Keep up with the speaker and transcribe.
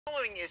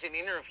Following is an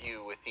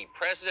interview with the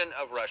president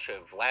of Russia,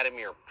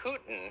 Vladimir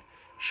Putin,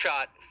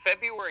 shot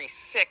February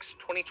 6,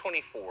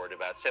 2024 at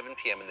about 7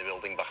 p.m. in the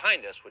building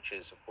behind us, which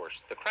is, of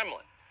course, the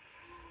Kremlin.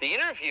 The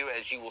interview,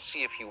 as you will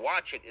see if you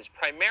watch it, is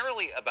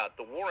primarily about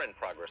the war in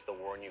progress, the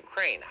war in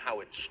Ukraine, how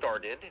it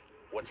started,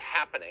 what's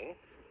happening,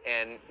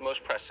 and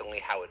most pressingly,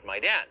 how it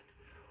might end.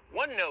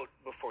 One note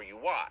before you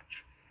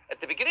watch.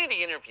 At the beginning of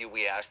the interview,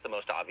 we asked the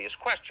most obvious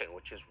question,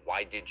 which is,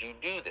 why did you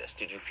do this?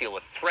 Did you feel a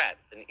threat,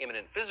 an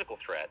imminent physical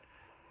threat?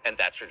 And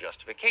that's your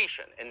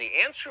justification. And the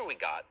answer we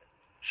got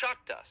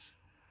shocked us.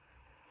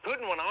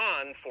 Putin went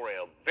on for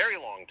a very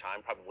long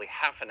time, probably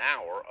half an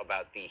hour,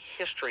 about the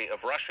history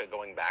of Russia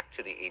going back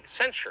to the 8th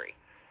century.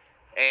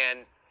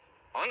 And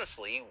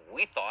honestly,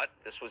 we thought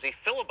this was a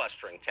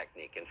filibustering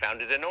technique and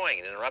found it annoying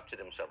and interrupted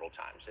him several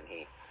times. And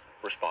he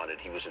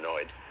responded he was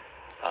annoyed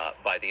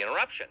by the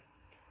interruption.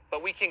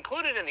 But we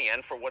concluded in the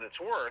end, for what it's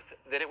worth,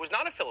 that it was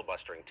not a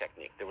filibustering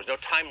technique. There was no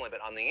time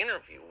limit on the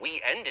interview.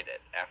 We ended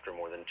it after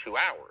more than 2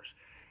 hours.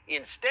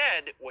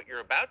 Instead, what you're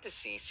about to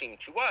see seemed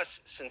to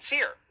us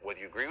sincere, whether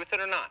you agree with it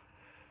or not.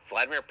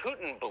 Vladimir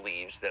Putin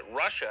believes that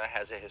Russia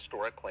has a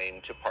historic claim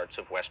to parts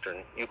of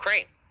Western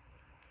Ukraine.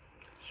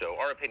 So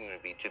our opinion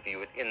would be to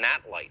view it in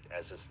that light,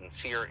 as a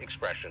sincere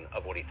expression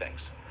of what he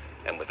thinks.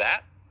 And with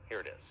that,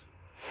 here it is.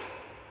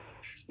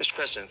 Mr.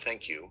 President,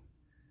 thank you.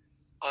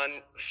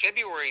 On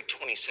February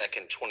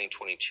 22nd,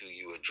 2022,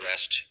 you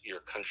addressed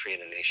your country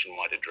in a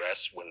nationwide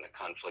address when the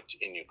conflict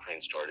in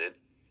Ukraine started.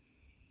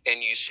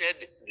 And you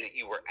said that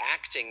you were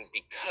acting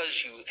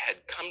because you had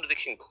come to the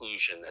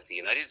conclusion that the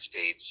United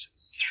States,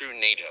 through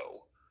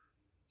NATO,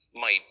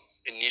 might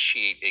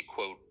initiate a,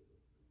 quote,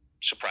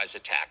 surprise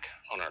attack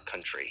on our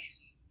country.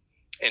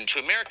 And to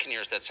American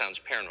ears, that sounds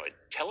paranoid.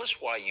 Tell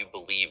us why you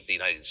believe the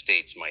United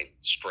States might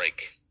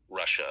strike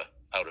Russia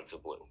out of the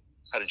blue.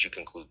 How did you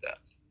conclude that?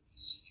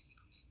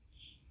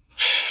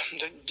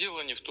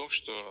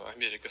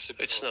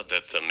 It's not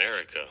that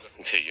America,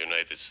 the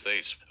United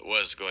States,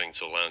 was going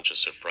to launch a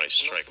surprise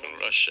strike on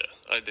Russia.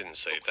 I didn't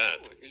say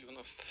that.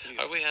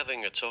 Are we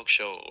having a talk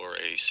show or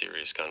a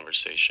serious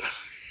conversation?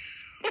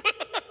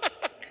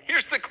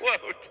 Here's the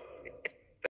quote.